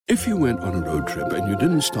If you went on a road trip and you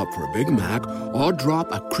didn't stop for a Big Mac or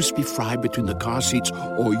drop a crispy fry between the car seats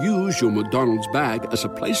or use your McDonald's bag as a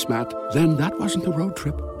placemat, then that wasn't a road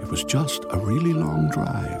trip. It was just a really long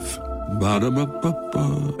drive.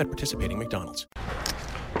 Ba-da-ba-ba-ba. At participating McDonald's.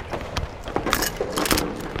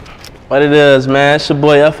 What it is, man, it's your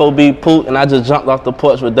boy F.O.B. Pook, and I just jumped off the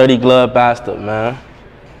porch with Dirty Glove Bastard, man.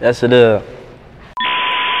 Yes, it is.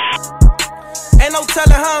 Ain't no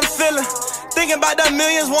telling how I'm feeling. Thinking about the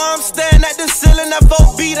millions while I'm staring at the ceiling.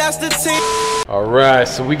 F.O.B, that's the team. All right,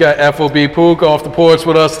 so we got F.O.B. Pook off the porch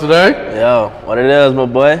with us today. Yo, what it is, my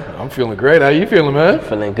boy? I'm feeling great. How you feeling, man?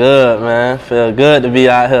 Feeling good, man. Feel good to be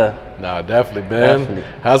out here. Nah, definitely, man. Definitely.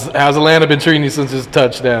 How's Atlanta been treating you since it's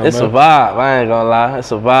touchdown, It's man? a vibe, I ain't gonna lie.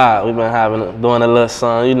 It's a vibe. We've been doing a little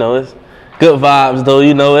song, you know, it's good vibes though,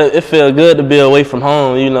 you know, it feel good to be away from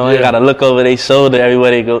home, you know, you gotta look over their shoulder everywhere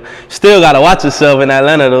they go. Still gotta watch yourself in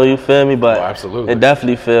Atlanta though, you feel me? But absolutely. It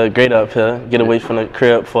definitely feel great up here. Get away from the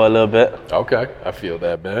crib for a little bit. Okay, I feel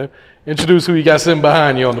that, man. Introduce who you got sitting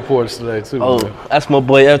behind you on the porch today, too. Oh, man. That's my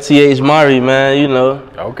boy FTH Mari, man, you know.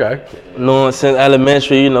 Okay. Known him since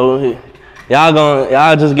elementary, you know.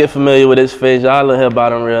 Y'all just get familiar with his face. Y'all will hear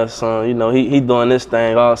about him real soon. You know, he doing this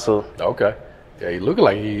thing also. Okay. Yeah, he looking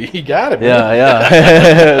like he got it, man.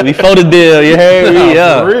 Yeah. Before the deal, you heard me?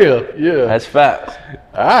 Yeah. For real, yeah. That's facts.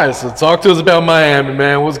 All right, so talk to us about Miami,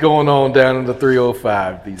 man. What's going on down in the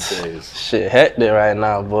 305 these days? Shit hectic right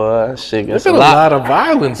now, boy. Shit There's gets been a lot of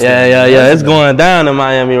violence. Yeah. It's going down in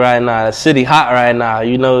Miami right now. The city hot right now.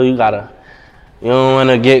 You know, you don't want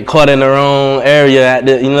to get caught in the wrong area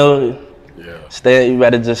you know. You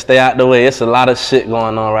better just stay out the way. It's a lot of shit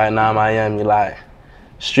going on right now in Miami, like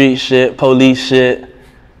street shit, police shit.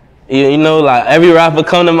 You know, like every rapper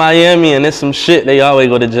come to Miami and there's some shit, they always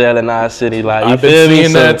go to jail in our city. Like you I've feel been me?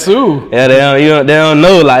 seeing that too. Yeah, they don't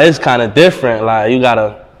know. Like it's kind of different. Like you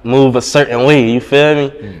gotta move a certain way. You feel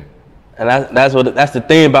me? And that's the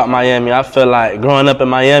thing about Miami. I feel like growing up in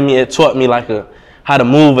Miami, it taught me like how to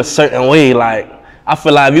move a certain way. Like I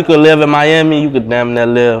feel like if you could live in Miami, you could damn near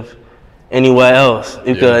live anywhere else.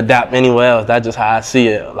 You could adapt anywhere else. That's just how I see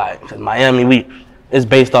it. Like, 'cause Miami, it's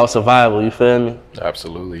based off survival, you feel me?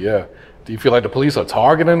 Absolutely, yeah. Do you feel like the police are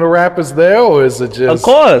targeting the rappers there, or is it just... Of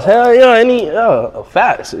course, hell yeah,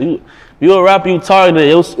 facts. You a rapper, you targeted,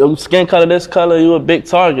 your skin color this color, you a big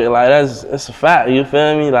target. Like, it's a fact, you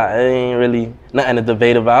feel me? Like, it ain't really nothing to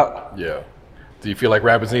debate about. Yeah. Do you feel like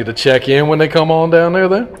rappers need to check in when they come on down there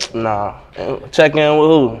then? Nah, check in with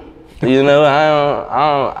who? You know,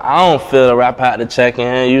 I don't feel the rapper had to check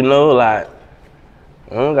in, you know, like,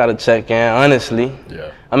 I don't gotta check in, honestly.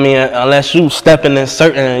 Yeah. I mean, unless you stepping in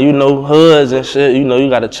certain, you know, hoods and shit, you know, you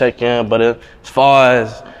gotta check in, but as far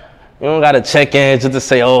as, you don't gotta check in just to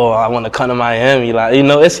say, oh, I wanna come to Miami, like, you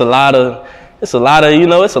know, it's a lot of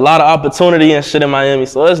opportunity and shit in Miami,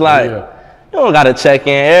 so it's like, you don't gotta check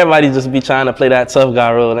in. Everybody just be trying to play that tough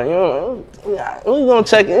guy role. Like, who you gonna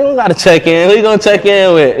check in? You don't gotta check in. Who you gonna check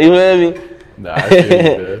in with? You feel me? Nah, I feel you,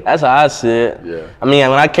 man. That's how I see it. Yeah. I mean,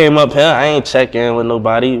 when I came up here, I ain't check in with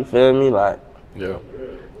nobody. You feel me? Like. Yeah.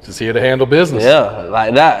 Just here to handle business. Yeah,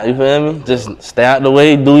 like that. You feel me? Just stay out the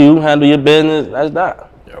way. Do you handle your business? That's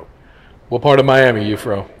that. Yo. What part of Miami you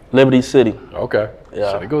from? Liberty City. Okay.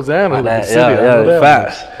 Yeah. Shit, it goes down in Liberty City. Yeah,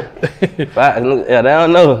 facts. Facts. Yeah, they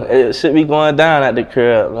don't know. It should be going down at the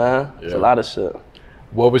crib, man. It's a lot of shit.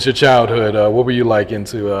 What was your childhood? What were you like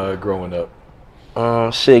into growing up?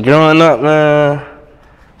 Growing up, man.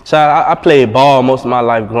 I played ball most of my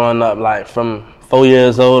life growing up, like from 4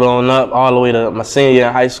 years old on up, all the way to my senior year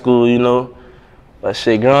in high school, you know. But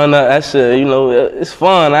growing up, that shit, you know, it's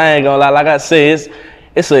fun. I ain't gonna lie. Like I say,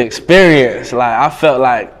 it's an experience. Like I feel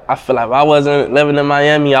like if I wasn't living in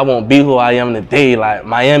Miami, I won't be who I am today. Like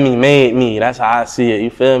Miami made me. That's how I see it. You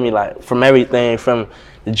feel me? Like from everything, from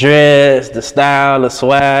the dress, the style, the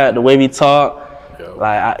swag, the way we talk.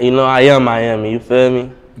 Like I am Miami. You feel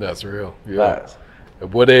me? That's real. Yeah. Facts. At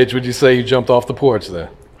what age would you say you jumped off the porch then?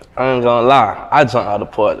 I ain't gonna lie. I jumped off the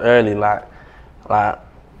porch early. Like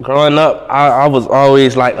growing up, I was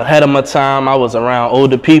always like ahead of my time. I was around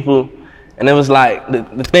older people. And it was like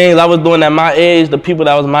the things I was doing at my age, the people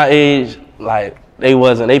that was my age, like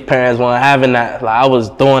their parents weren't having that. Like I was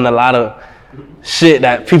doing a lot of shit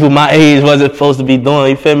that people my age wasn't supposed to be doing,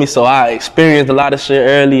 you feel me? So I experienced a lot of shit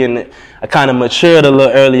early, and I kind of matured a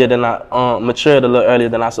little earlier than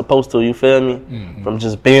I supposed to, you feel me? Mm-hmm. From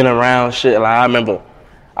just being around shit. Like I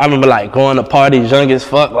remember like going to parties young as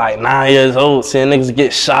fuck, like 9 years old, seeing niggas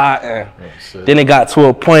get shot, and then it got to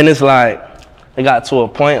a point,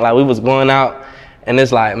 like we was going out, and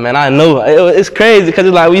it's like, man, I know it's crazy because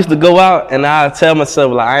it's like we used to go out, and I tell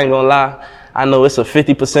myself, like, I ain't gonna lie, I know it's a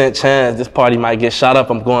 50% chance this party might get shot up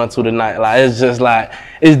I'm going to tonight. Like, it's just like,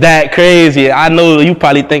 it's that crazy. I know you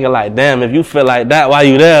probably thinking like, damn, if you feel like that, why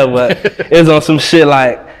you there? But it's on some shit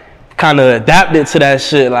like, kind of adapted to that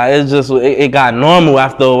shit. Like, it's just, it got normal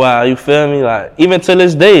after a while, you feel me? Like, even to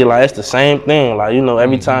this day, like, it's the same thing. Like, you know,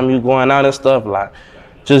 every time you going out and stuff, like,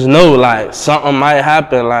 just know, like, something might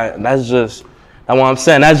happen. Like, that's what I'm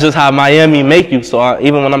saying. That's just how Miami make you. So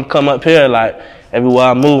even when I'm come up here, like, everywhere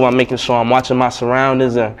I move, I'm making sure I'm watching my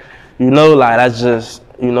surroundings, and you know, like, that's just,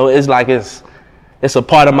 you know, it's like it's a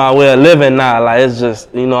part of my way of living now. Like, it's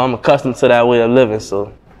just, you know, I'm accustomed to that way of living.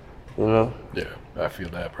 So, you know. Yeah, I feel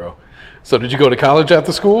that, bro. So did you go to college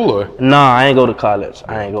after school, or? Nah, I ain't go to college.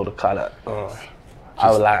 I I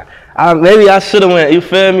was like, maybe I should have went. You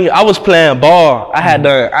feel me? I was playing ball.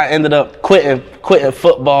 I ended up quitting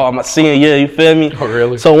football my senior year. You feel me? Oh,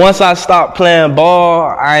 really? So once I stopped playing ball,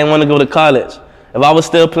 I ain't want to go to college. If I was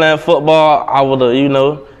still playing football, I would have, you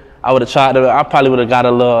know, tried to. I probably would have got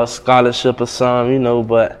a little scholarship or something, you know.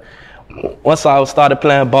 But once I started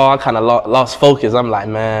playing ball, I kind of lost focus. I'm like,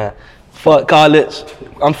 man, fuck college.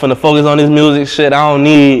 I'm finna focus on this music shit. I don't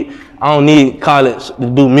need college to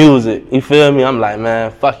do music. You feel me? I'm like,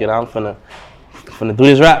 man, fuck it. I'm finna do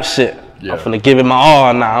this rap shit. Yeah. I'm finna give it my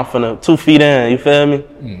all now. I'm finna 2 feet in. You feel me?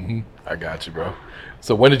 Mm-hmm. I got you, bro.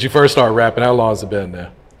 So when did you first start rapping? How long has it been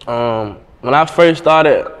now? When I first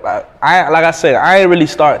started, like I said, I ain't really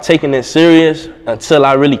start taking it serious until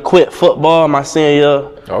I really quit football my senior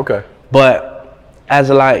year. Okay. But as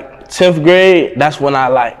of like 10th grade, that's when I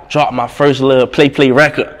like dropped my first little play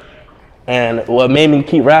record. And what made me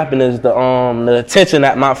keep rapping is the attention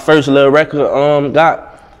that my first little record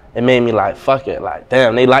got. It made me like, fuck it, like,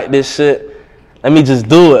 damn, they like this shit. Let me just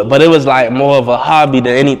do it. But it was like more of a hobby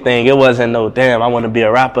than anything. It wasn't no, damn, I want to be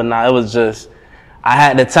a rapper now. It was just, I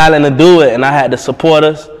had the talent to do it, and I had the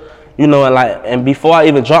supporters, you know, and before I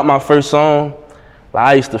even dropped my first song, like,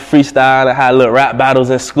 I used to freestyle. I had little rap battles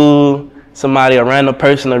in school. A random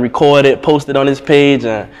person to record it, post it on his page,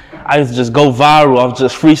 and I used to just go viral. I was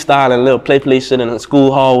just freestyling little play shit in the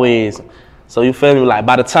school hallways. So you feel me? Like,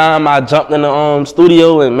 by the time I jumped in the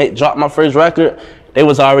studio and dropped my first record, they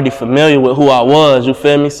was already familiar with who I was. You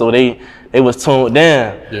feel me? So they was tuned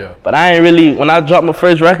in. Yeah. But I ain't really, when I dropped my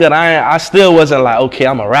first record, I still wasn't like, okay,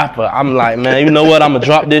 I'm a rapper. I'm like, man, you know what? I'm gonna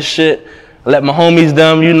drop this shit. Let my homies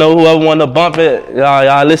them, you know, whoever want to bump it,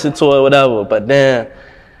 y'all listen to it, whatever. But then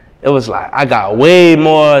it was like, I got way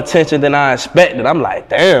more attention than I expected. I'm like,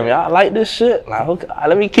 damn, y'all like this shit? Like, okay,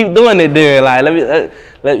 let me keep doing it then. Like,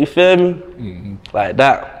 let you feel me? Mm-hmm. Like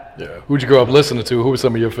that. Yeah. Who'd you grow up listening to? Who were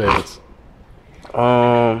some of your favorites?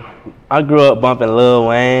 I grew up bumping Lil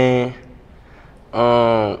Wayne.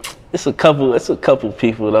 It's a couple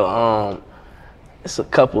people though. It's a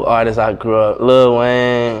couple artists I grew up. Lil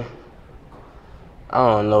Wayne. I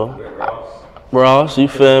don't know. Ross, you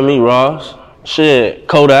feel me? Ross. Shit,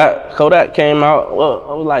 Kodak came out. Well,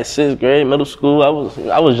 I was like 6th grade, middle school. I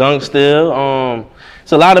was young still.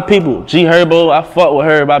 It's a lot of people. G Herbo, I fuck with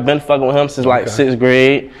Herb. I've been fucking with him since like 6th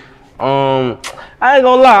grade. I ain't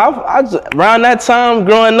gonna lie. Around that time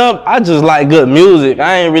growing up, I just like good music.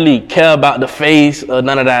 I ain't really care about the face or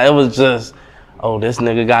none of that. It was just, oh, this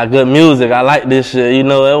nigga got good music. I like this shit. You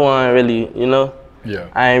know, it wasn't really, you know. Yeah.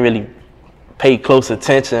 I ain't really pay close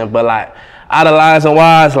attention, but like, idolizing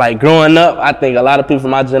wise, like growing up, I think a lot of people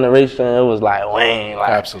from my generation, it was like Wayne. Like,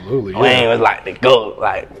 absolutely. Wayne was like the GOAT,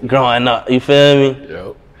 like growing up. You feel me?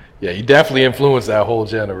 Yep. Yeah, he definitely influenced that whole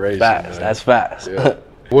generation. Facts. Man. That's facts. Yeah.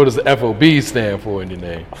 What does F.O.B. stand for in your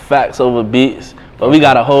name? Facts over beats. But we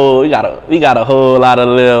got a whole lot of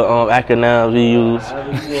little acronyms we use.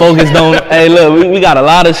 Focus don't. Hey, look, we got a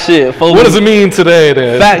lot of shit. Focus, what does it mean today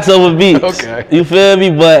then? Facts over beats. Okay. You feel me?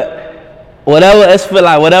 But whatever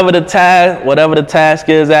the task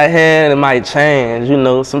is at hand, it might change. You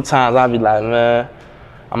know, sometimes I'll be like, man,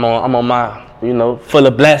 I'm on my, you know, full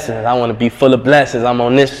of blessings. I want to be full of blessings. I'm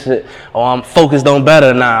on this shit. Or I'm focused on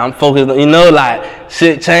better now. I'm focused on, you know, like,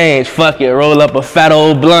 shit change. Fuck it. Roll up a fat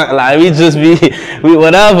old blunt. Like, we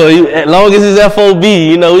whatever. As long as it's F.O.B.,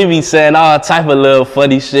 you know, we be saying all type of little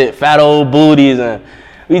funny shit. Fat old booties, and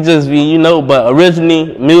we just be, you know, but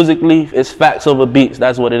originally, musically, it's facts over beats.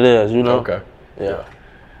 That's what it is, you know? Okay. Yeah.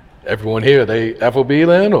 Everyone here, they F.O.B.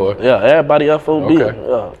 then, or? Yeah, everybody F.O.B. Okay.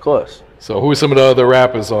 Yeah, of course. So who are some of the other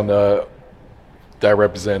rappers on that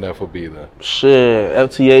represent F.O.B. then? Shit,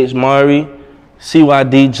 FTH Mari,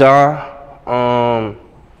 CYD John,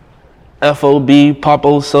 F.O.B.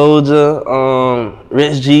 Popo Soldier,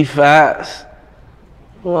 Rich G Fats.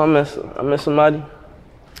 Who I miss somebody?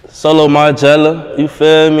 Solo Margella, you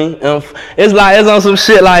feel me? It's on some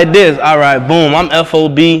shit like this. All right, boom, I'm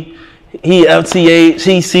F.O.B. he FTH,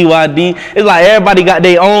 he CYD. It's like everybody got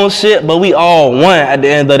their own shit, but we all one at the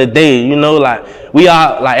end of the day, you know, like we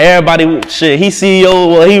are like everybody shit. He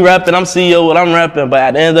CEO, well he rapping, I'm CEO, well I'm rapping, but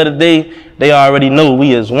at the end of the day, they already know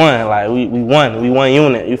we is one. Like we one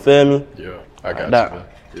unit, you feel me? Yeah, I got that.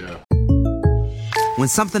 you, man. Yeah. When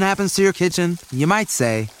something happens to your kitchen, you might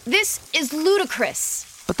say, "This is ludicrous."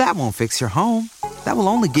 But that won't fix your home. That will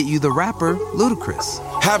only get you the rapper, Ludacris.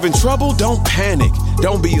 Having trouble? Don't panic.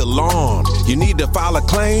 Don't be alarmed. You need to file a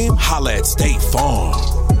claim? Holla at State Farm.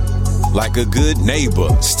 Like a good neighbor,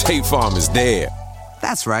 State Farm is there.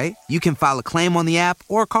 That's right. You can file a claim on the app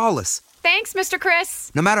or call us. Thanks, Mr. Chris.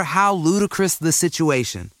 No matter how ludicrous the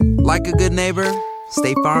situation, like a good neighbor,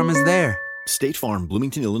 State Farm is there. State Farm,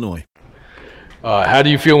 Bloomington, Illinois. How do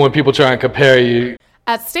you feel when people try and compare you?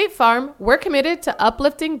 At State Farm, we're committed to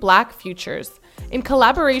uplifting Black futures. In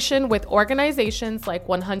collaboration with organizations like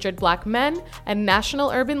 100 Black Men and National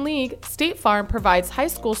Urban League, State Farm provides high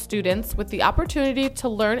school students with the opportunity to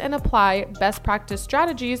learn and apply best practice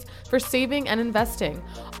strategies for saving and investing,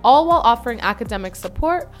 all while offering academic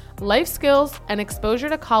support, life skills, and exposure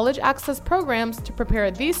to college access programs to prepare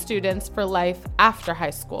these students for life after high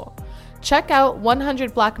school. Check out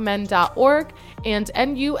 100blackmen.org and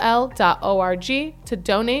nul.org to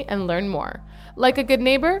donate and learn more. Like a good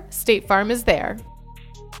neighbor, State Farm is there.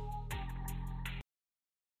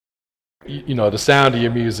 You know, the sound of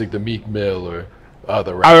your music, the Meek Mill or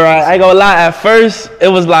other rappers. All right, I ain't gonna lie. At first, it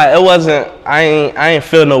was like it wasn't. I ain't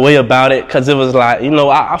feel no way about it, cause it was like, you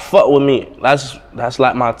know, I fuck with Meek. That's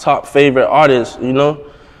like my top favorite artist, you know.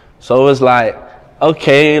 So it was like,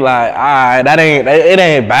 okay, like, all right, it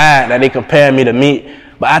ain't bad that they compare me to Meek.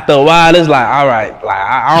 But after a while, it's like, all right, like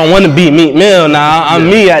I don't want to be Meek Mill now. I'm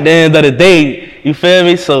me at the end of the day. You feel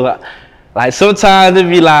me? So, like sometimes it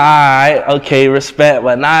be like, all right, okay, respect.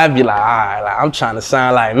 But now it be like, all right, like I'm trying to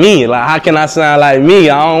sound like me. Like how can I sound like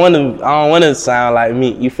me? I don't want to sound like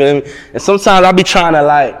me. You feel me? And sometimes I be trying to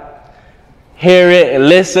like hear it and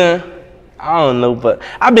listen. I don't know, but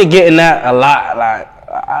I've been getting that a lot. Like.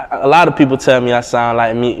 A lot of people tell me I sound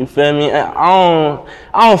like Meek, you feel me? And I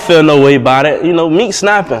don't feel no way about it. You know, Meek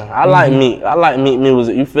snapping. I like Meek. I like Meek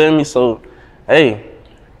music, you feel me? So, hey.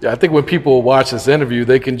 Yeah, I think when people watch this interview,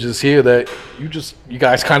 they can just hear that you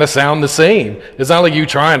guys kind of sound the same. It's not like you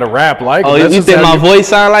trying to rap like him. Oh, you think my voice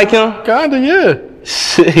sound like him? Kinda, yeah.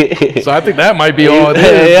 So I think that might be all it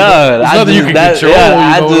is. Yeah, there's nothing you can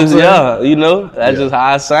control. You know, that's just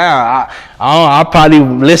how I sound. I probably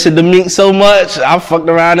listened to Meek so much, I fucked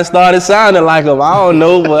around and started sounding like him. I don't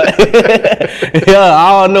know, but yeah,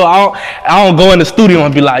 I don't know. I don't go in the studio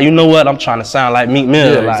and be like, you know what, I'm trying to sound like Meek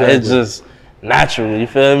Mill. Yeah, like exactly. It's just natural. You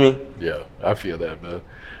feel me? Yeah, I feel that, man.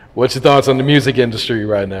 What's your thoughts on the music industry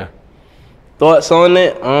right now? Thoughts on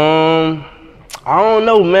it? I don't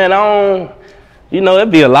know, man. You know,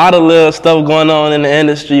 it'd be a lot of little stuff going on in the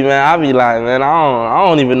industry, man. I be like, man, I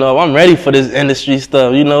don't even know if I'm ready for this industry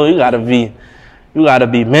stuff. You know, you gotta be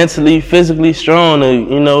mentally, physically strong.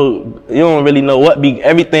 You know, you don't really know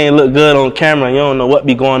everything look good on camera. You don't know what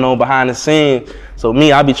be going on behind the scenes. So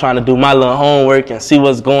me, I be trying to do my little homework and see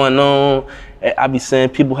what's going on. I be seeing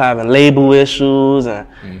people having label issues, and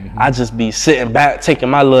I just be sitting back taking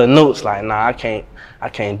my little notes. Like, nah, I can't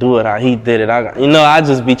do it how he did it. I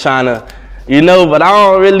just be trying to. You know, but I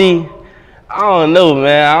don't know,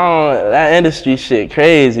 man. That industry shit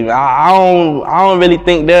crazy, man. I don't really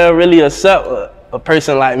think they'll really accept a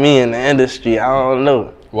person like me in the industry. I don't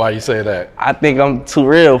know. Why you say that? I think I'm too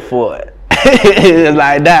real for it. It's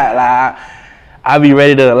like that. Like I be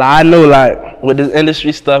ready to. Like I know, like with this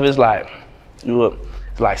industry stuff, it's like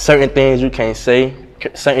certain things you can't say,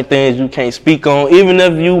 certain things you can't speak on, even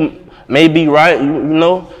if you may be right. You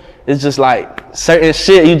know. It's just like certain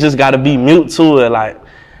shit you just gotta be mute to it. Like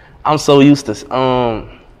I'm so used to you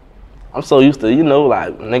know,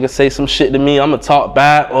 like niggas say some shit to me, I'ma talk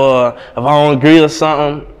back, or if I don't agree or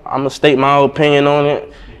something, I'ma state my opinion on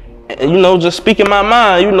it. And, you know, just speaking my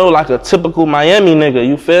mind, you know, like a typical Miami nigga,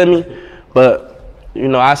 you feel me? But you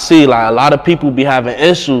know, I see like a lot of people be having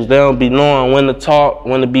issues. They don't be knowing when to talk,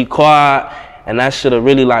 when to be quiet, and that shit'll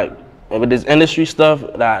really like with this industry stuff,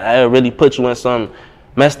 that'll really put you in some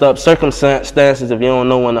messed up circumstances if you don't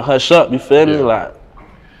know when to hush up, you feel me? Like,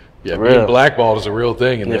 yeah, being blackballed is a real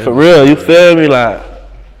thing. For real, you feel me? Like,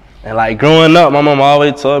 and like growing up, my mom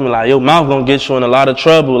always told me like, your mouth gonna get you in a lot of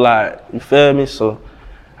trouble, like, you feel me? So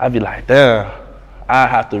I be like, damn, I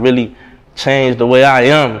have to really change the way I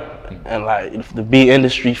am, and like to be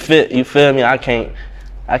industry fit, you feel me? I can't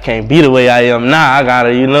be the way I am now. I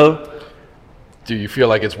gotta, you know. Do you feel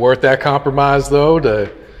like it's worth that compromise though?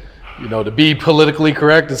 You know, to be politically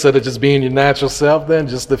correct instead of just being your natural self, then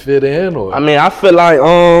just to fit in? Or I mean, I feel like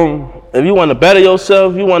if you want to better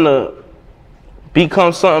yourself, you want to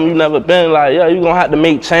become something you never been. Like, yeah, you're gonna have to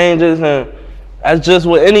make changes, and that's just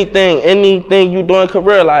with anything you do in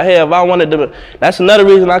career. Like, hey, if I wanted to, that's another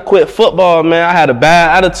reason I quit football, man. I had a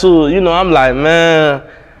bad attitude. You know, I'm like, man,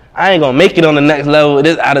 I ain't gonna make it on the next level with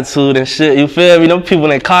this attitude and shit. You feel me? Them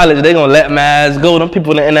people in college, they gonna let my ass go. Them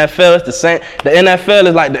people in the NFL, it's the same. The NFL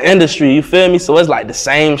is like the industry. You feel me? So it's like the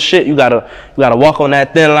same shit. You gotta walk on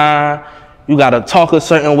that thin line. You gotta talk a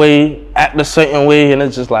certain way, act a certain way, and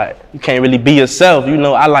it's just like you can't really be yourself. You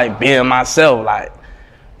know, I like being myself. Like,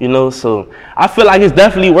 you know, so I feel like it's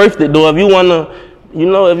definitely worth it though. If you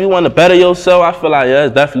wanna better yourself, I feel like yeah,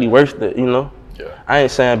 it's definitely worth it. You know, I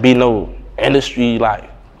ain't saying be no industry like.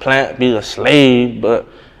 Be a slave, but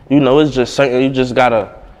you know, it's just certain. You just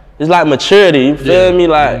gotta. It's like maturity. You feel me?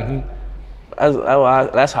 Like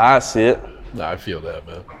that's how I see it. Nah, I feel that,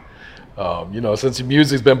 man. You know, since your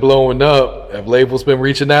music's been blowing up, have labels been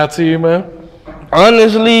reaching out to you, man?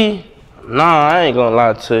 Honestly, nah, I ain't gonna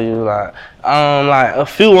lie to you. Like a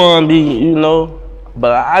few wanna be, you know,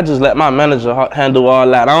 but I just let my manager handle all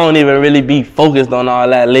that. I don't even really be focused on all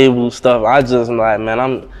that label stuff. I just like,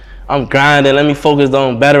 man, I'm grinding. Let me focus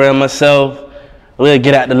on bettering myself. We'll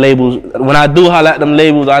get at the labels. When I do holler at them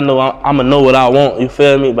labels, I know I'm going to know what I want. You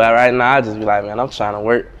feel me? But right now, I just be like, man, I'm trying to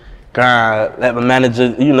work, grind. Let my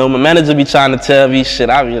manager, you know, my manager be trying to tell me shit.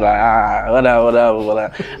 I be like,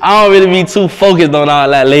 whatever. I don't really be too focused on all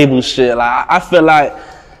that label shit. Like, I feel like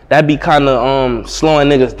that be kind of slowing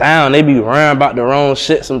niggas down. They be worrying about the wrong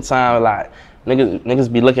shit sometimes. Like, niggas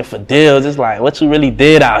be looking for deals. It's like, what you really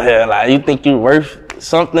did out here? Like, you think you worth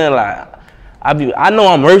something? Like I know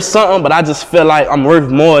I'm worth something, but I just feel like I'm worth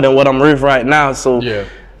more than what I'm worth right now. So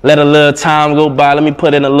let a little time go by, let me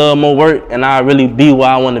put in a little more work, and I'll really be where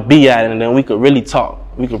I want to be at, and then we could really talk.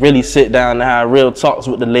 We could really sit down and have real talks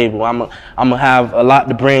with the label. I'm gonna have a lot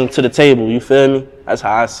to bring to the table. You feel me? That's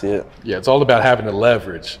how I see it. Yeah, it's all about having the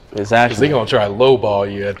leverage. Exactly. Because they're gonna try to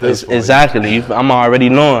lowball you at this point. Exactly. I'm already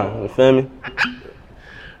knowing. You feel me?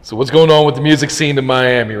 So what's going on with the music scene in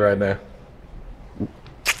Miami right now?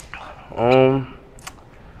 What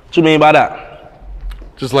you mean by that?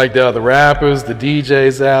 Just like the other rappers, the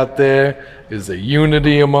DJs out there, is there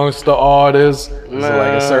unity amongst the artists? Is there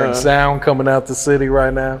like a certain sound coming out the city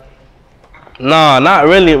right now? No, not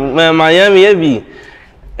really, man. Miami,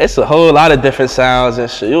 it's a whole lot of different sounds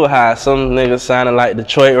and shit. You'll have some niggas sounding like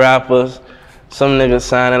Detroit rappers, some niggas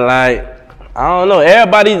sounding like, I don't know,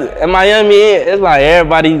 everybody in Miami, it's like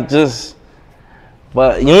everybody just,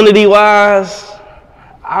 but unity-wise,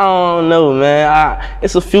 I don't know, man.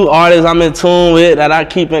 It's a few artists I'm in tune with that I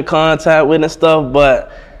keep in contact with and stuff, but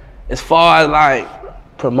as far as like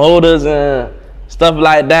promoters and stuff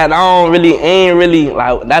like that, ain't really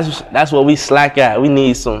like that's what we slack at. We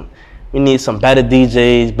need some better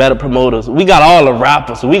DJs, better promoters. We got all the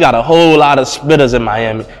rappers. We got a whole lot of spitters in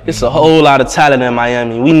Miami. It's a whole lot of talent in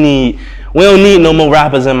Miami. We don't need no more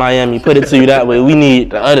rappers in Miami, put it to you that way. We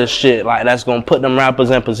need the other shit, like that's gonna put them rappers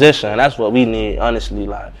in position. That's what we need, honestly.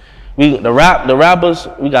 Like the rappers,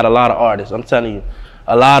 we got a lot of artists. I'm telling you,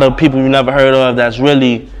 a lot of people you never heard of that's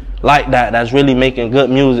really like that, that's really making good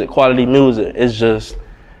music, quality music. It's just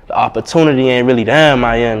the opportunity ain't really there in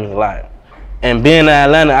Miami. Like, and being in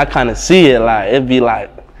Atlanta, I kind of see it. Like, it'd be like,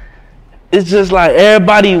 it's just like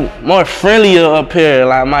everybody more friendlier up here.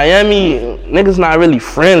 Like Miami, niggas not really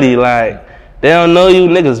friendly. Like they don't know you,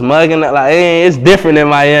 niggas mugging. Like it's different in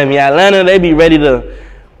Miami. Atlanta, they be ready to,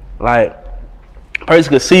 like,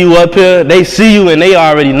 person could see you up here, they see you and they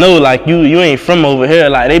already know like you ain't from over here.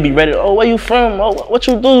 Like they be ready. Oh, where you from? Oh, what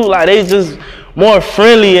you do? Like they just more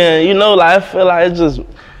friendly and you know, like I feel like it's just,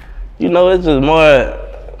 you know, it's just more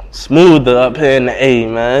smoother up here in the A,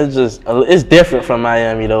 man. It's different from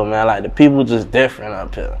Miami though, man. Like the people just different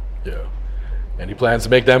up here. Yeah. Any plans to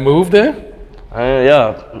make that move there?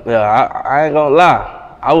 Yeah. I ain't gonna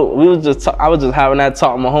lie. I was just having that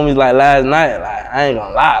talk with my homies like last night. Like I ain't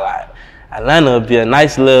gonna lie. Like Atlanta would be a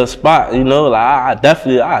nice little spot, you know. Like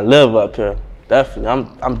I live up here.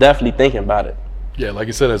 Definitely, I'm definitely thinking about it. Yeah, like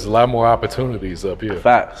you said, there's a lot more opportunities up here.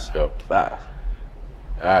 Facts. Yep. Facts.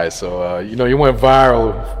 All right, so you know, you went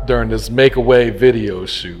viral during this Make Away video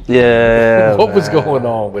shoot. Yeah. What was going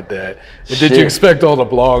on with that? And did you expect all the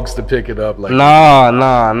blogs to pick it up? Like Nah.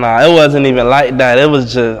 It wasn't even like that. It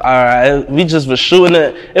was just all right. We just was shooting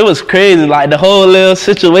it. It was crazy. Like the whole little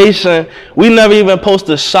situation. We never even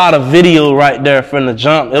posted a shot of video right there from the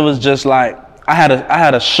jump. It was just like I had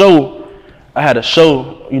a show,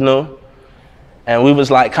 you know, and we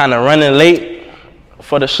was like kind of running late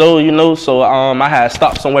for the show, you know. So I had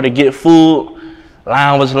stopped somewhere to get food.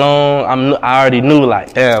 Line was long. I already knew,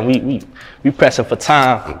 like, damn, we pressing for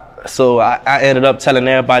time. So I ended up telling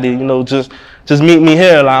everybody, you know, just meet me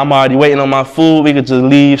here. Like, I'm already waiting on my food. We could just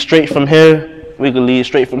leave straight from here.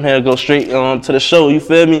 Go straight to the show. You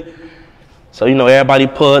feel me? So, you know, everybody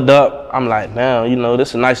pulled up. I'm like, man, you know, this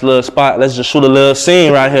is a nice little spot. Let's just shoot a little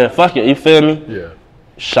scene right here. Fuck it, you feel me? Yeah.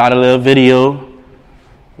 Shot a little video.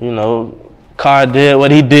 You know, Car did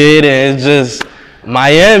what he did, and it's just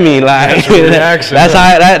Miami. Like, that's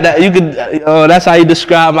how you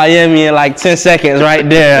describe Miami in like 10 seconds right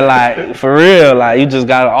there. Like, for real. Like, you just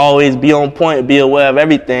gotta always be on point, be aware of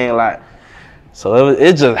everything. Like, so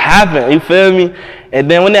it just happened. You feel me?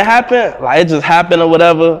 And then when it happened, like, it just happened or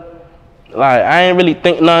whatever. Like, I ain't really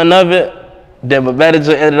think nothing of it. Then my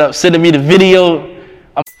manager ended up sending me the video.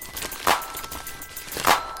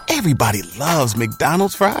 Everybody loves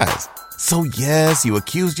McDonald's fries. So yes, you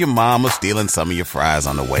accused your mom of stealing some of your fries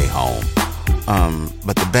on the way home.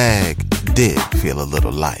 But the bag did feel a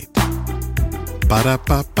little light.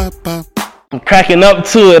 Ba-da-ba-ba-ba. I'm cracking up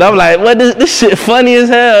to it. I'm like, what, this shit funny as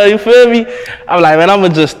hell, you feel me? I'm like, man, I'm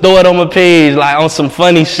gonna just throw it on my page, like, on some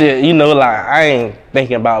funny shit, you know, like, I ain't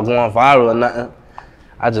thinking about going viral or nothing.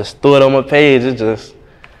 I just threw it on my page. It just,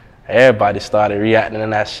 everybody started reacting to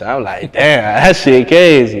that shit. I'm like, damn, that shit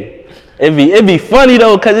crazy. It be funny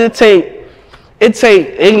though, cause it take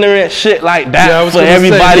ignorant shit like that for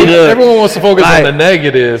everybody to. Everyone wants to focus on the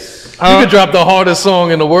negatives. You could drop the hardest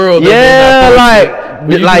song in the world. Yeah,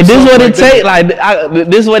 like this what it take. Like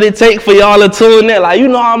this what it take for y'all to tune in. Like, you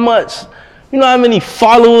know how many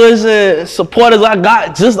followers and supporters I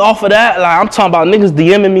got just off of that. Like, I'm talking about niggas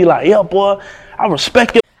DMing me like, yeah, boy, I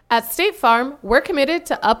respect you. At State Farm, we're committed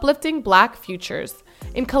to uplifting Black futures.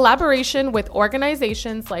 In collaboration with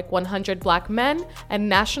organizations like 100 Black Men and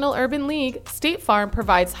National Urban League, State Farm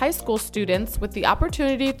provides high school students with the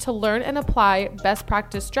opportunity to learn and apply best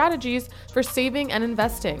practice strategies for saving and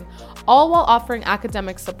investing, all while offering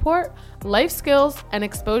academic support, life skills, and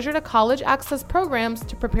exposure to college access programs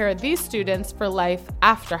to prepare these students for life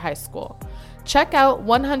after high school. Check out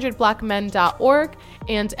 100blackmen.org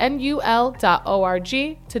and nul.org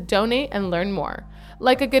to donate and learn more.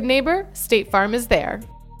 Like a good neighbor, State Farm is there.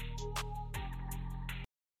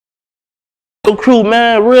 Crew,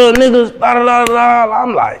 man, real niggas, blah, blah, blah, blah.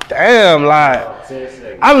 I'm like, damn, that,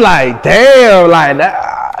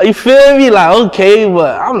 you feel me? Like, okay,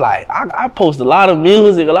 but I'm like, I post a lot of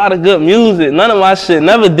music, a lot of good music. None of my shit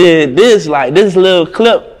never did this. Like, this little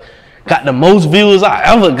clip got the most views I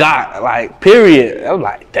ever got, like, period. I'm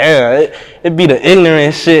like, damn, it be the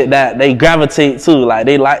ignorant shit that they gravitate to. Like,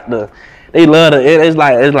 they love it's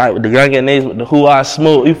like with the younger niggas with the who I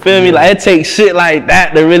smoke. You feel me? Like, it takes shit like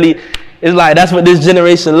that to really. It's like that's what this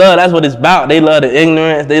generation love. That's what it's about. They love the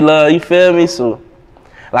ignorance. They love. You feel me? So,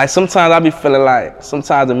 like, sometimes I be feeling like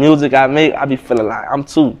the music I make, I be feeling like I'm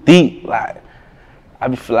too deep. Like, I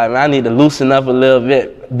be feeling like, man, I need to loosen up a little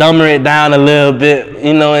bit, dumber it down a little bit,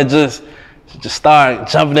 you know, and just start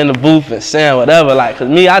jumping in the booth and saying whatever. Like, cause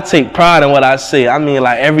me, I take pride in what I say. I mean,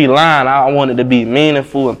 like, every line, I want it to be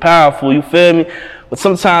meaningful and powerful, you feel me? But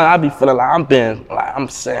sometimes I be feeling like I'm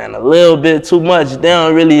saying a little bit too much. They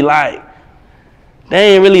ain't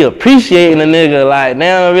really appreciating a nigga. Like, they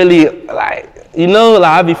don't really, like, you know,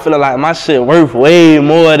 like, I be feeling like my shit worth way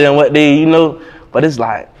more than what they, you know. But it's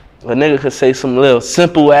like, a nigga could say some little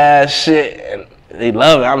simple ass shit and they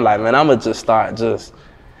love it. I'm like, man, I'ma just start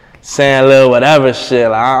saying a little whatever shit.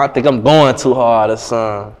 Like, I think I'm going too hard or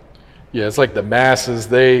something. Yeah, it's like the masses,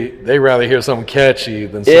 they rather hear something catchy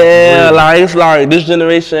than something real. Like, it's like this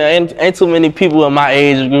generation, ain't too many people in my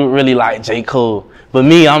age group really like J. Cole. But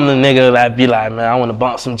me, I'm the nigga that be like, man, I want to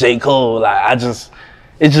bump some J. Cole. Like,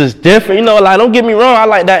 it's just different. You know, like, don't get me wrong, I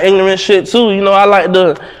like that ignorant shit too. You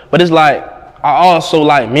know, but it's like, I also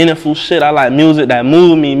like meaningful shit. I like music that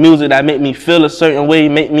move me, music that make me feel a certain way,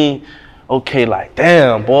 make me, okay, like,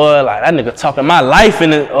 damn, boy, like, that nigga talking my life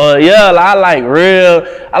in it. Or, yeah, like,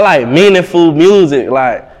 I like meaningful music.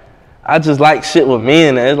 Like, I just like shit with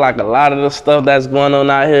meaning. It's like a lot of the stuff that's going on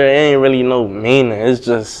out here, it ain't really no meaning. It's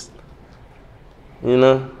just, you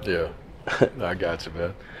know? Yeah, I got you,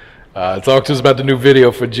 man. Talk to us about the new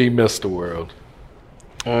video for G Mr. World.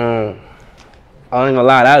 I ain't gonna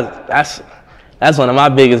lie, that's one of my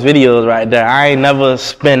biggest videos right there. I ain't never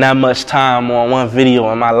spent that much time on one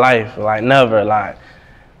video in my life. Like, never. Like,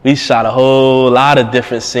 we shot a whole lot of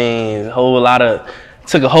different scenes,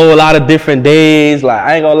 took a whole lot of different days. Like,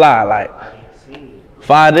 I ain't gonna lie, like,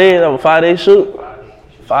 5 days, 5 day shoot.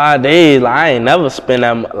 5 days, like, I ain't never spent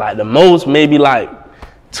that, like, the most, maybe like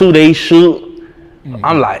 2 day shoot.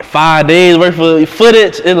 I'm like 5 days worth of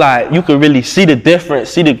footage. It's like you could really see the difference,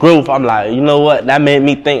 see the growth. I'm like, you know what? That made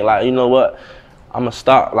me think like, you know what? I'm gonna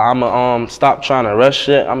stop. Like I'm gonna stop trying to rush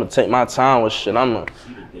shit. I'm gonna take my time with shit.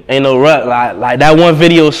 Ain't no rush. Like that one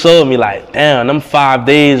video showed me like, damn, them 5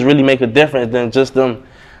 days really make a difference than just them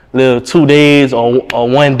little 2 days or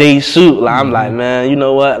 1 day shoot. Like I'm like, man, you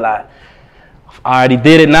know what? Like I already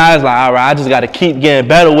did it now. It's like, all right, I just gotta keep getting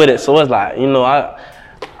better with it. So it's like, you know,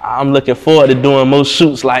 I'm looking forward to doing more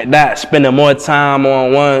shoots like that, spending more time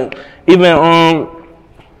on one. Even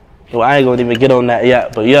well, I ain't gonna even get on that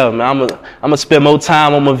yet, but yeah, man, I'm gonna spend more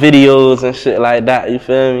time on my videos and shit like that. You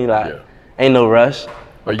feel me? Like, ain't no rush.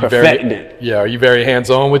 Are you very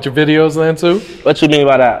hands-on with your videos then too? What you mean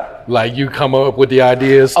by that? Like you come up with the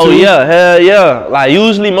ideas too? Oh yeah, hell yeah. Like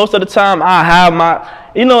usually most of the time I have my,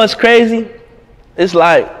 you know, it's crazy. It's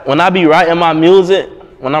like when I be writing my music,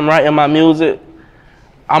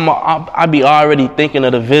 I be already thinking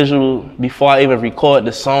of the visual before I even record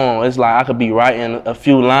the song. It's like I could be writing a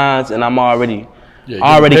few lines and I'm already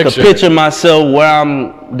could picture myself where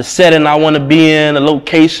I'm, the setting I want to be in, the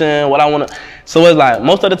location, what I want to. So it's like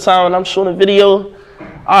most of the time when I'm shooting a video,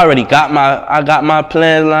 I already got my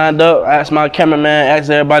plans lined up. I ask my cameraman, ask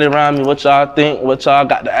everybody around me what y'all think, what y'all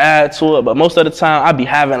got to add to it. But most of the time I be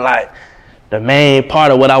having like the main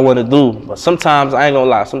part of what I want to do. But sometimes, I ain't gonna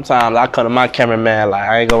lie, sometimes I come to my cameraman like,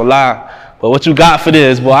 I ain't gonna lie, but what you got for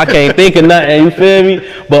this? Boy, I can't think of nothing, you feel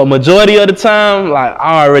me? But majority of the time, like,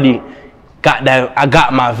 I already got that, I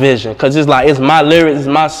got my vision. Cause it's like, it's my lyrics, it's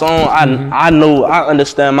my song. I know, I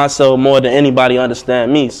understand myself more than anybody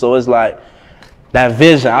understand me. So it's like, that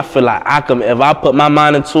vision, I feel like if I put my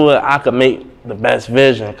mind into it, I could make the best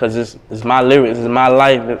vision, because it's my lyrics, it's my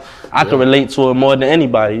life. I can relate to it more than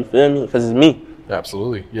anybody, you feel me? Because it's me.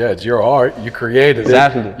 Absolutely. Yeah, it's your art. You created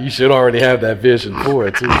it. You should already have that vision for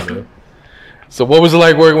it too, man. So what was it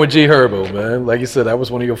like working with G Herbo, man? Like you said, that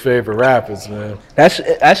was one of your favorite rappers, man.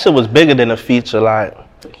 That shit was bigger than a feature. Like,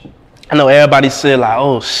 I know everybody said like,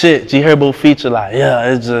 oh shit, G Herbo feature. Like,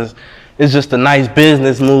 yeah, it's just a nice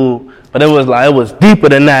business move. But it was deeper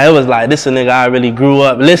than that. It was like, this a nigga I really grew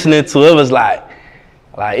up listening to. It was like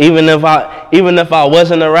even if I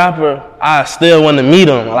wasn't a rapper, I still want to meet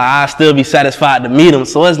him. Like, I still be satisfied to meet him.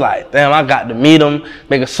 So it's like, damn, I got to meet him,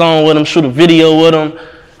 make a song with him, shoot a video with him,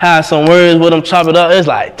 have some words with him, chop it up. It's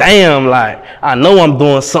like, damn, like, I know I'm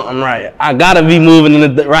doing something right. I gotta be moving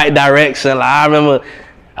in the right direction. Like,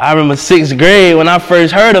 I remember 6th grade when I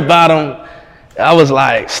first heard about him. I was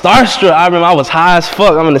like starstruck. I remember I was high as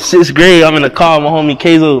fuck. I'm in the 6th grade. I'm in the car with my homie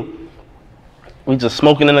Kazo. We just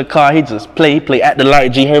smoking in the car. He play At the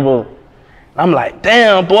Light, G Herbo. I'm like,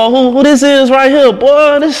 damn, boy, who this is right here?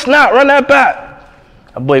 Boy, this snap, run that back.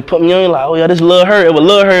 That boy put me on, like, oh yeah, this Lil Herb. It was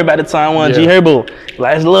Lil Herb at the time, G Herbo.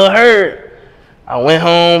 Like, it's Lil Herb. I went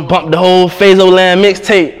home, bumped the whole Phazoland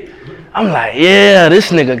mixtape. I'm like, yeah,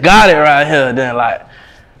 this nigga got it right here. Then like,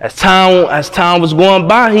 as time was going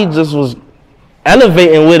by, he just was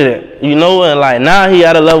elevating with it, you know, and like now he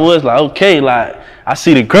at a level where it's like, okay, like I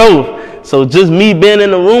see the growth. So just me being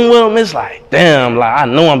in the room with him, it's like, damn, like I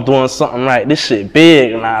know I'm doing something right. This shit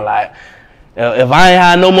big now. Like if I ain't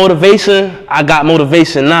had no motivation, I got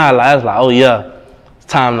motivation now. Like it's like, oh yeah, it's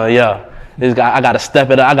time to I gotta step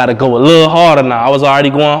it up. I gotta go a little harder now. I was already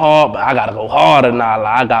going hard, but I gotta go harder now.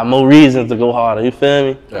 Like I got more reasons to go harder. You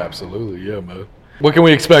feel me? Absolutely, yeah, man. What can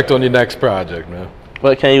we expect on your next project, man?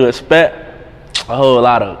 What can you expect? A whole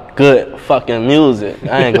lot of good fucking music.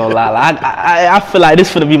 I ain't gonna lie. Like, I feel like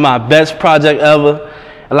this finna be my best project ever.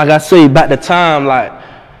 And like I say, back the time, like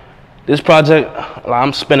this project, like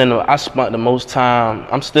I spent the most time.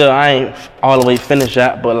 I ain't all the way finished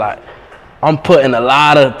yet, but like I'm putting a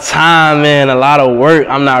lot of time in, a lot of work.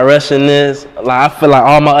 I'm not rushing this. Like I feel like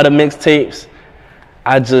all my other mixtapes,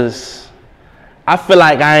 I feel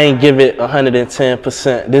like I ain't give it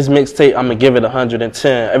 110%. This mixtape, I'm gonna give it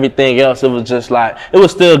 110. Everything else, it was just like, it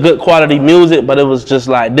was still good quality music, but it was just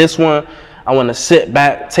like this one, I wanna sit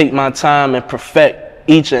back, take my time and perfect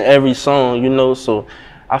each and every song, you know? So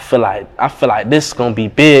I feel like this is gonna be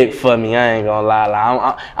big for me, I ain't gonna lie.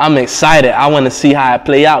 Like, I'm excited. I wanna see how it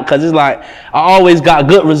play out, cause it's like, I always got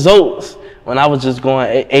good results. When I was just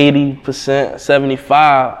going 80%,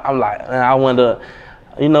 75, I'm like, man, I wonder,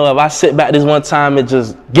 you know, if I sit back this one time and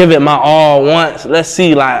just give it my all once, let's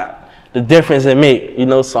see like the difference it make, you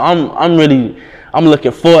know. So I'm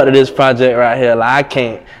looking forward to this project right here. Like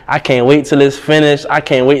I can't wait till it's finished. I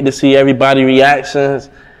can't wait to see everybody's reactions.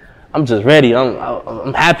 I'm just ready.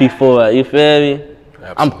 I'm happy for it. You feel me?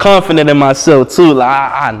 Absolutely. I'm confident in myself too.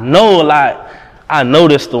 Like I know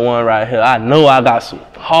this the one right here. I know I got some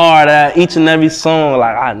hard at each and every song.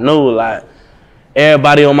 Like I know, like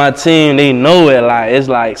everybody on my team, they know it. Like, it's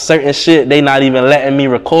like certain shit they not even letting me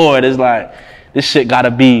record. It's like, this shit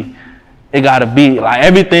gotta be, like,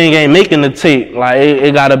 everything ain't making the tape. Like,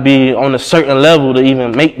 it gotta be on a certain level to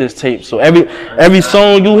even make this tape. So every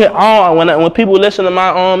song you hit, when people listen to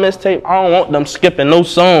my mixtape, I don't want them skipping no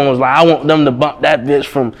songs. Like, I want them to bump that bitch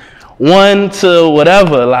from 1 to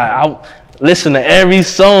whatever. Like, I listen to every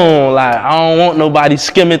song. Like, I don't want nobody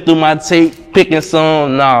skimming through my tape, picking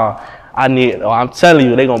songs. Nah. I'm telling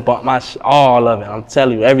you, they gonna bump my all of it. I'm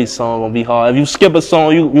telling you, every song gonna be hard. If you skip a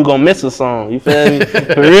song, you gonna miss a song. You feel me?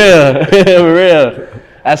 For real, for real.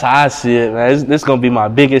 That's how I see it, man. This gonna be my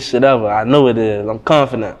biggest shit ever. I know it is. I'm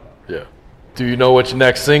confident. Yeah. Do you know what your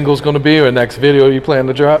next single's gonna be or next video you plan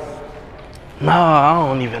to drop? No, I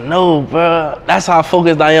don't even know, bro. That's how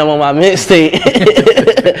focused I am on my mixtape.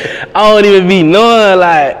 I don't even be knowing,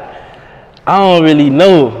 like, I don't really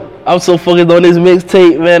know. I'm so focused on this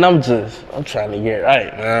mixtape, man. I'm trying to get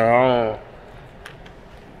right, man.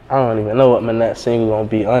 I don't even know what my next single gonna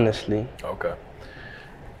be, honestly. Okay.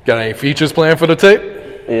 Got any features planned for the tape?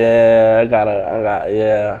 Yeah, I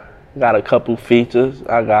got a couple features.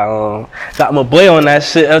 I got my boy on that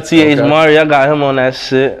shit, LTH Mari. I got him on that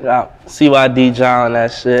shit. Got CYD John on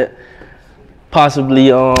that shit.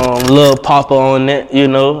 Possibly Lil Papa on it, you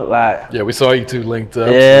know, like. Yeah, we saw you two linked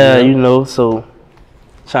up. Yeah, you know, so.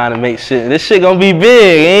 Trying to make shit. This shit gonna be big.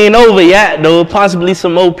 It ain't over yet though. Possibly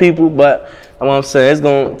some more people, but you know what I'm saying, it's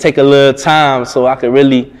gonna take a little time so I can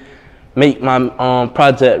really make my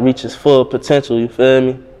project reach its full potential. You feel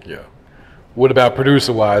me? Yeah. What about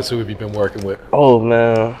producer-wise? Who have you been working with? Oh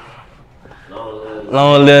man,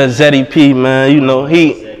 Long Live ZDP, man. You know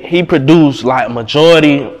he produced like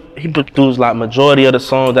majority. He produced like majority of the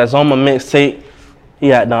songs that's on my mixtape. He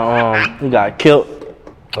got killed.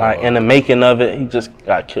 Like in the making of it, he just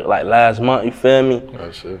got killed like last month. You feel me?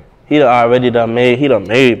 Oh shit. He done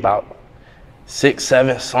made about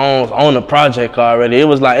 6-7 songs on the project already. It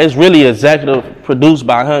was like it's really executive produced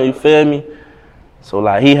by him. You feel me? So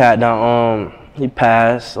like he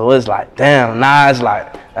passed. So it's like damn. Now it's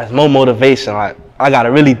like that's more motivation. Like I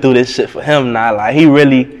gotta really do this shit for him now. Like he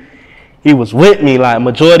was with me. Like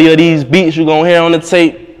majority of these beats you gonna hear on the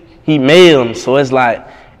tape, he made them. So it's like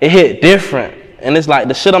it hit different. And it's like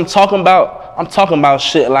the shit I'm talking about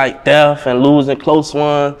shit like death and losing close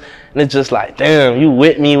ones. And it's just like, damn, you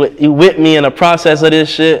with me in the process of this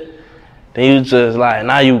shit. Then you just like,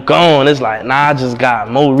 now you gone. It's like, now I just got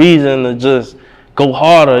more reason to just go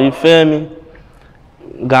harder, you feel me?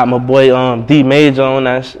 Got my boy D Major on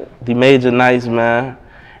that shit. D Major nice, man.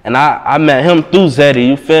 And I met him through Zeddy,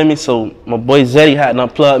 you feel me? So my boy Zeddy had to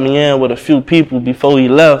plug me in with a few people before he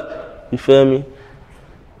left, you feel me?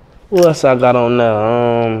 What else I got on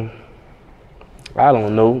there? I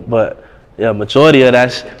don't know, but yeah, majority of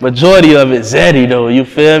it Zeddy though, you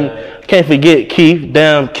feel me? Can't forget Keith,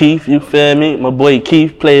 damn Keith, you feel me? My boy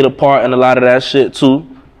Keith played a part in a lot of that shit too,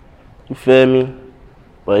 you feel me?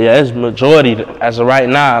 But yeah, it's majority as of right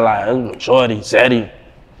now, like it's majority Zeddy,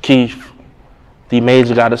 Keith, D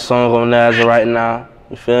Major got a song on there as of right now,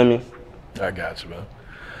 you feel me? I got you, man.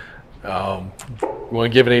 You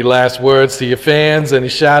want to give any last words to your fans? Any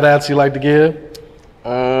shout outs you like to give?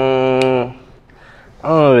 I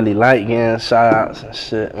don't really like getting shout outs and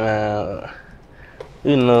shit, man.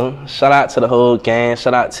 You know, shout out to the whole gang,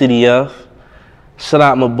 shout out TDF. Shout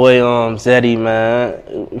out my boy Zeddy,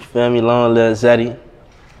 man. You feel me? Long Live Zeddy.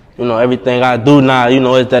 You know, everything I do now, you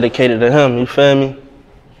know, it's dedicated to him, you feel me?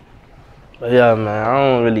 But yeah, man,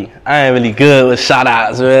 I ain't really good with shout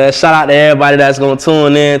outs, man. Shout out to everybody that's gonna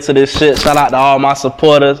tune in to this shit. Shout out to all my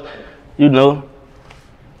supporters, you know.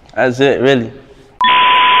 That's it, really.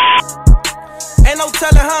 Ain't no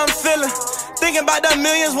telling how I'm feeling. Thinking about the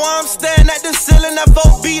millions while I'm staring at the ceiling.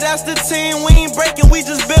 F.O.B, that's the team. We ain't breaking, we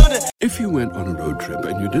just building. If you went on a road trip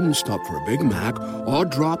and you didn't stop for a Big Mac or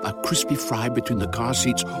drop a crispy fry between the car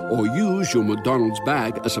seats or use your McDonald's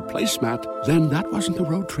bag as a placemat, then that wasn't a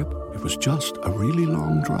road trip. It was just a really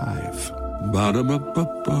long drive.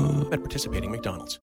 Ba-da-ba-ba-ba. At participating McDonald's.